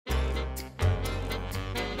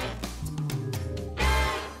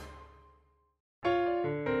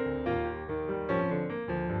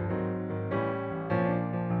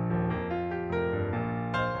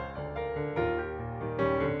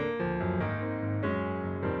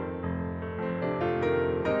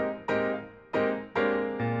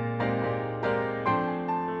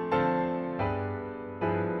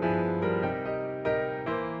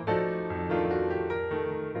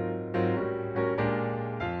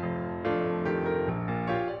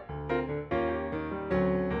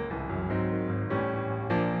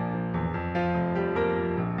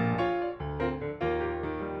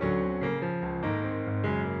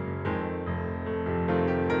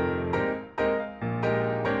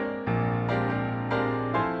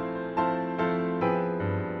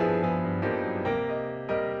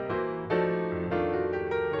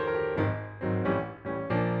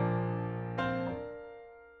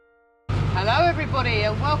everybody,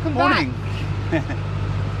 and welcome Morning. back.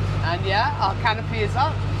 And yeah, our canopy is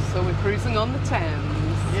up, so we're cruising on the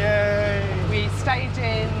Thames. Yay! We stayed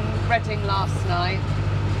in Reading last night.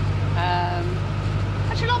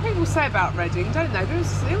 Actually, a lot of people say about Reading, don't they? But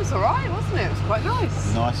it was all right, wasn't it? It was quite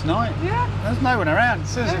nice. Nice night. Yeah. There's no one around. As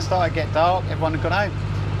soon as it started to get dark, everyone had gone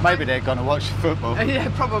home. Maybe they're going to watch football.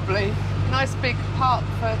 Yeah, probably. Nice big park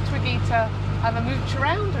for Twiggy to have a mooch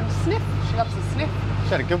around and sniff. She loves to sniff. She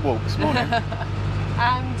had a good walk this morning.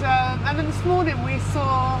 And then this morning we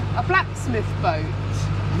saw a blacksmith boat.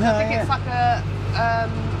 I think it's like a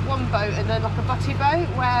one boat and then like a butty boat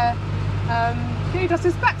where he does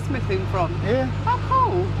his blacksmithing from. Yeah. How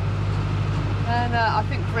cool. And I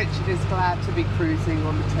think Richard is glad to be cruising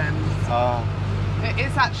on the Thames. It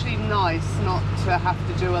is actually nice not to have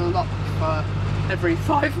to do a lock for every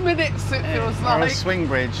 5 minutes, it feels like. Or a swing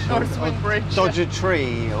bridge. Or a swing bridge. Dodge a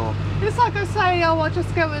tree. Or it's like I say, oh, I'll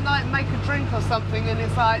just go and like make a drink or something, and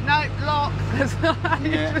it's like, no, lock.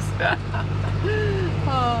 Yeah.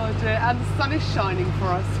 Oh dear. And the sun is shining for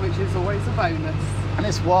us, which is always a bonus. And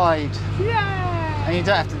it's wide. Yeah. And you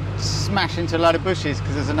don't have to smash into a load of bushes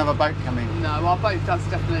because there's another boat coming. No, our boat does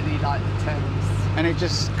definitely like the Thames. And it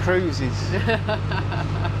just cruises.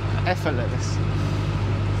 Effortless.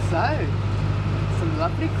 So, some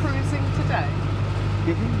lovely cruising today.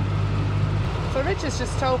 So Richard's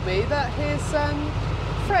just told me that his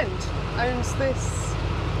friend owns this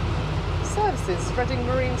services, Reading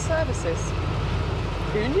Marine Services.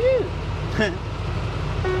 Who knew?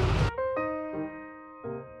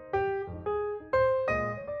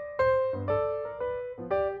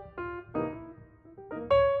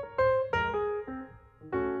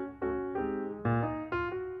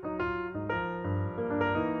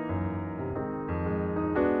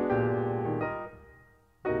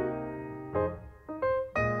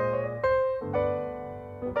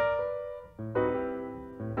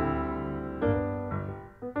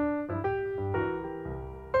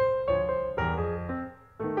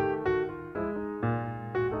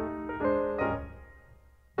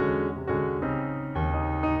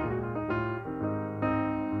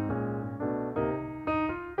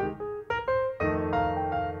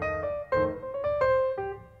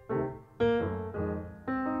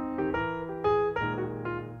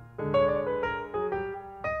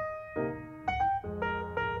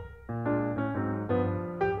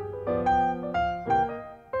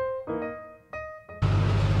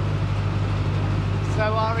 So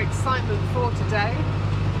our excitement for today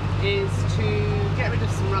is to get rid of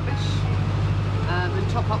some rubbish and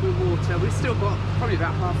top up with water. We've still got probably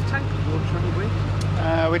about half a tank of water, haven't we?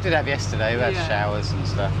 We did have yesterday. We had showers and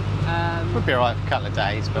stuff. Would be alright for a couple of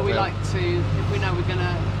days, but we like to, if we know we're going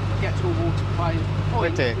to get to a water point, we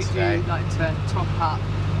do like to top up.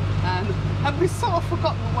 And we've sort of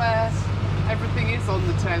forgotten where everything is on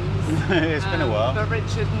the Thames. It's been a while. But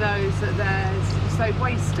Richard knows that there's, say,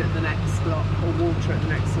 waste at the next lock, or water at the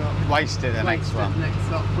next lock. Waste at the next one. Waste at the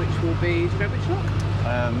next lock, which will be, do you know which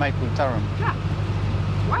lock? Maple Durham. Yeah.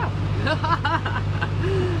 Wow.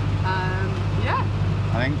 Yeah.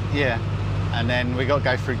 I think, yeah. And then we got to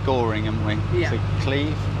go through Goring, haven't we? Yeah. To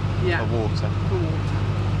Cleve for water. For water.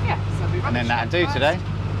 Yeah, so we And then that'll do first, today.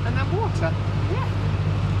 And then water. Yeah.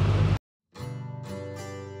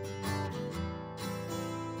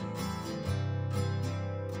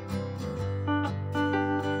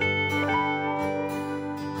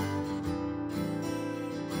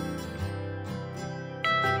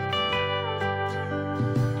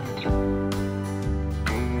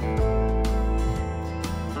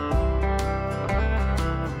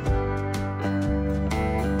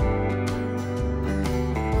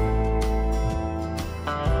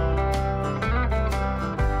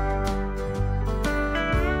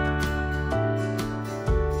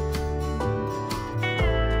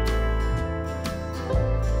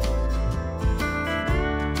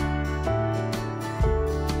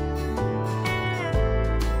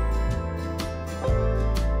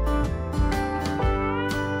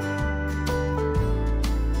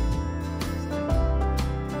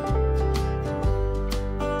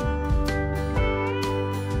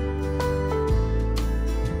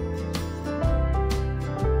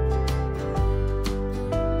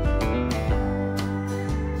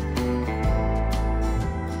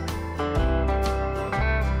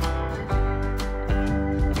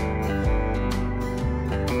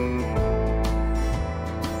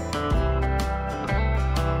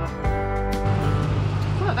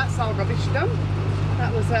 Rubbish done.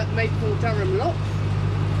 That was at Maple Durham Lock.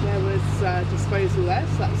 There was disposal there,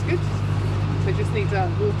 so that's good. So just need a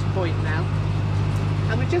water point now.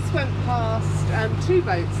 And we just went past two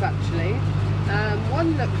boats actually.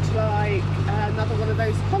 One looked like another one of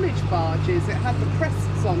those college barges. It had the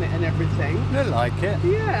crests on it and everything. Looked like it.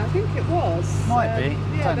 Yeah, I think it was. Might be.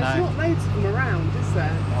 Yeah, Don't there's know. not loads of them around, is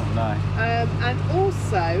there? Oh no. And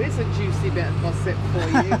also, is a juicy bit of gossip for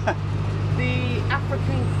you. The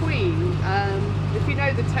African Queen. If you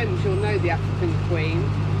know the Thames, you'll know the African Queen.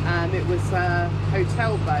 It was a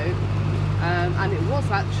hotel boat, and it was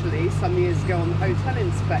actually some years ago on the Hotel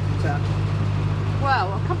Inspector.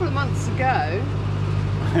 Well, a couple of months ago,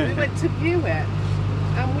 we went to view it,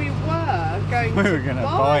 and we were going to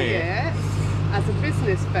buy it as a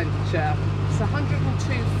business venture. It's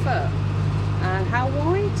 102 foot. And how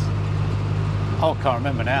wide? Oh, I can't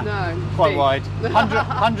remember now. No. Quite big. wide.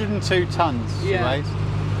 102 tons she weighs.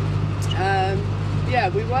 Yeah,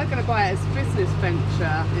 we were going to buy it as a business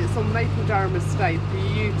venture. It's on Maple Durham Estate,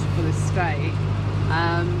 beautiful estate.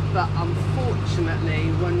 But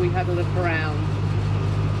unfortunately, when we had a look around,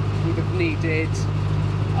 would have needed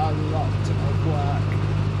a lot of work.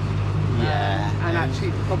 And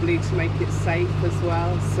actually probably to make it safe as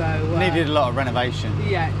well. So needed a lot of renovation.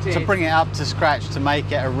 Yeah, it did. To bring it up to scratch, to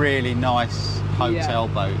make it a really nice hotel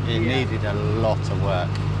boat, it needed a lot of work.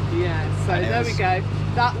 Yeah, so there we go.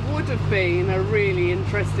 That would have been a really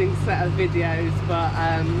interesting set of videos, but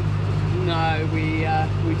no,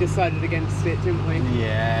 we decided against it, didn't we?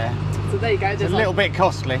 Yeah. So there you go. It's a little bit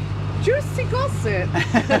costly. Juicy gossip.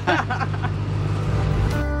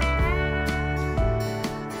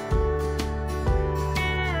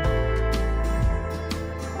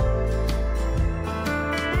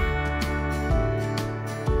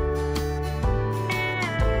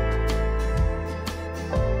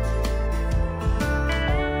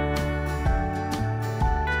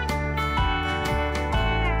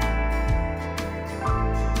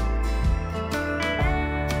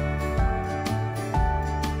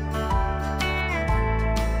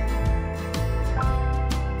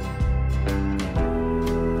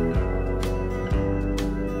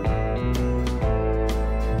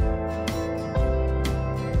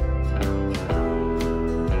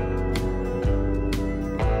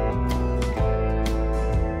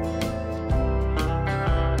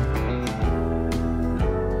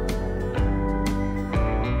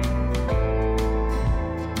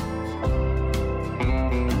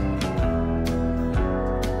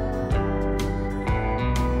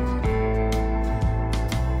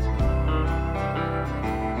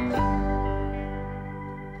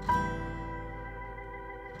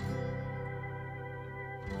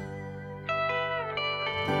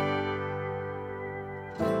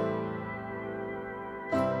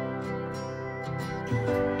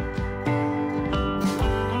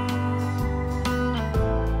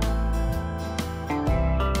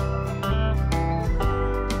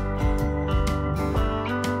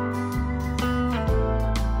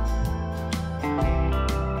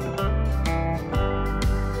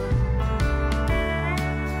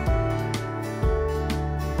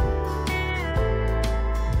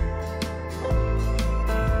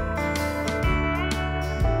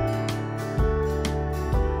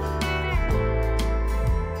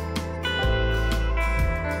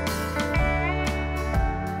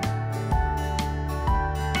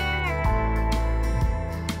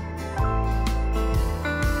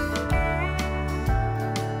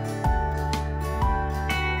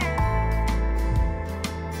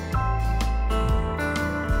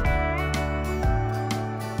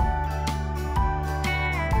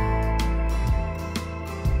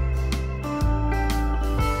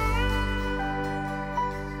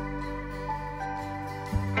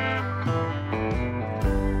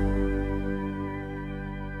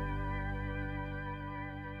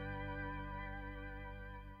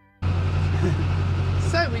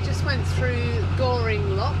 So we just went through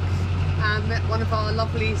Goring Lock and met one of our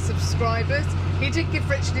lovely subscribers. He did give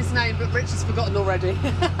Richard his name, but Richard's forgotten already.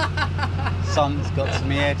 Sun's got to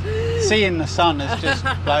my head. Seeing the sun has just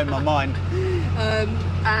blown my mind.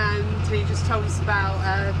 And he just told us about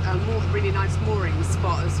a really nice mooring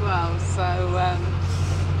spot as well. So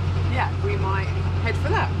yeah, we might head for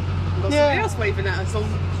that. Got somebody else waving at us on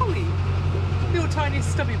Polly, little tiny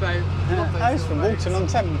stubby boat. I was from Walton on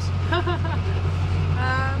Thames.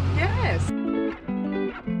 Yes.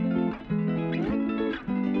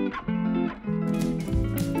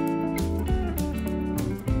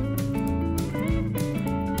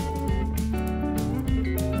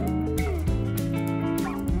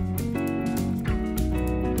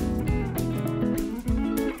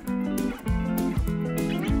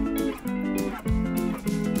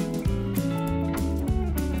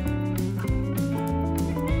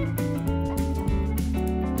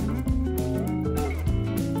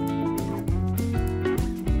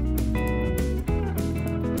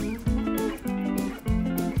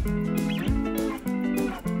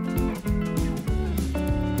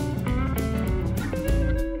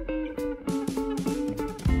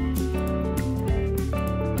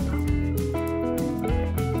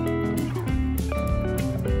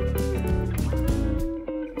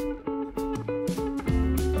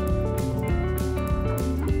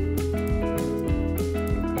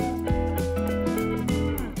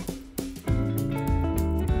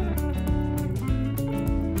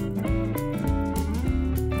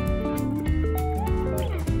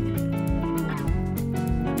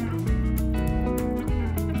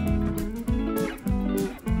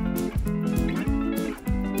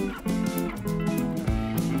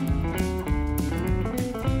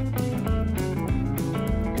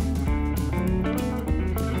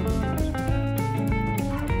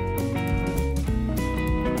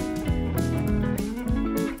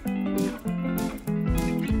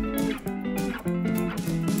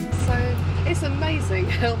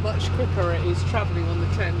 how much quicker it is travelling on the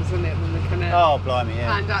Thames, isn't it, than the canal? Oh, blimey,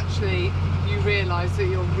 yeah. And actually, you realise that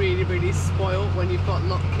you're really, really spoilt when you've got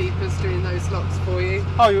lock keepers doing those locks for you.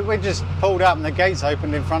 Oh, we just pulled up and the gates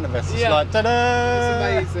opened in front of us. It's like,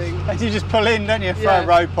 ta-da! It's amazing. And you just pull in, don't you? Throw a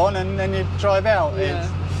rope on and then you drive out. Yeah.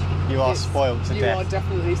 You are spoilt to death. You are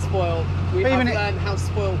definitely spoilt. We have learned how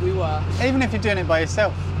spoilt we were. Even if you're doing it by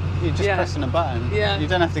yourself, you're just pressing a button. Yeah. You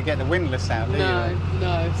don't have to get the windlass out, do you?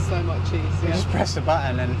 No, so much easier. You just press a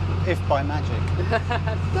button and if by magic.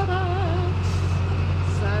 Ta-da!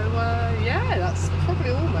 So, yeah, that's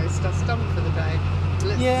probably almost us done for the day.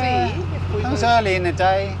 Let's see if we It was early in the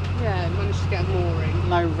day. Yeah, managed to get a mooring.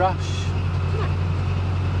 No rush.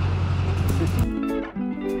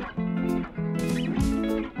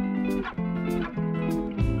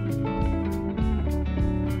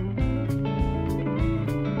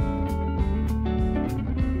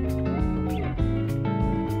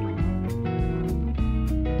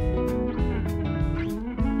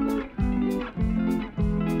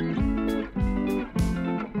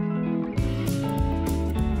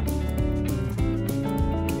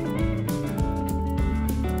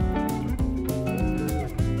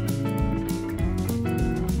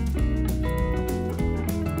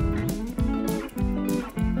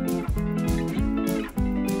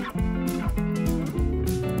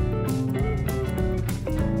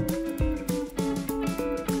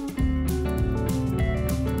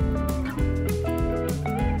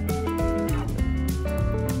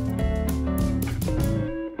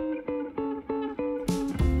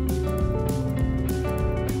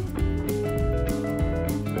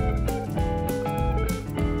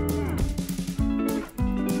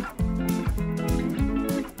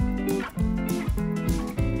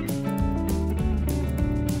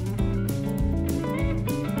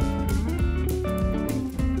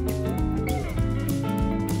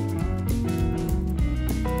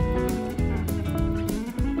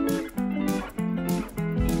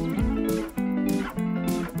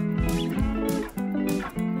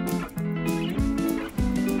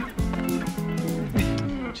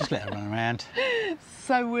 Let her run around.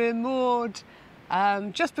 So we're moored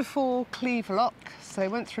just before Cleeve Lock. So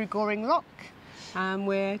went through Goring Lock and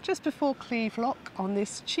we're just before Cleeve Lock on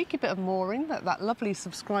this cheeky bit of mooring that lovely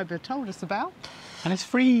subscriber told us about. And it's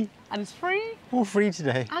free. And it's free. All free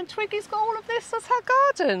today. And Twiggy's got all of this as her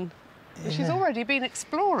garden. Yeah. She's already been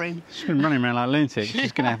exploring. She's been running around like a lunatic.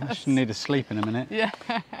 She's gonna need to sleep in a minute. Yeah.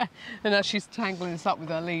 And now she's tangling us up with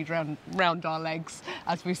her lead round our legs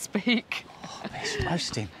as we speak. Oh, it's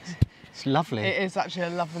roasting. It's lovely. It is actually a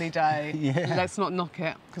lovely day. Yeah. Let's not knock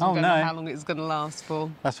it because we don't know how long it's going to last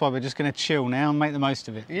for. That's why we're just going to chill now and make the most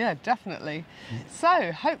of it. Yeah, definitely.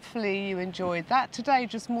 So hopefully you enjoyed that. Today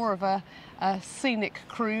just more of a scenic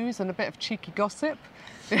cruise and a bit of cheeky gossip.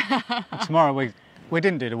 Tomorrow we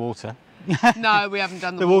didn't do the water. No, we haven't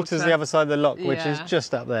done the water. The water's the other side of the lock, which is Yeah.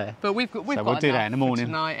 just up there. But we'll do that in the morning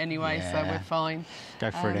tonight anyway, so we're fine.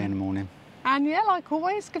 Go for it in the morning. And yeah, like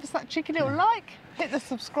always, give us that cheeky little like, hit the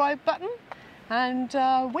subscribe button, and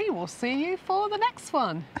we will see you for the next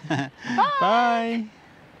one. Bye. Bye.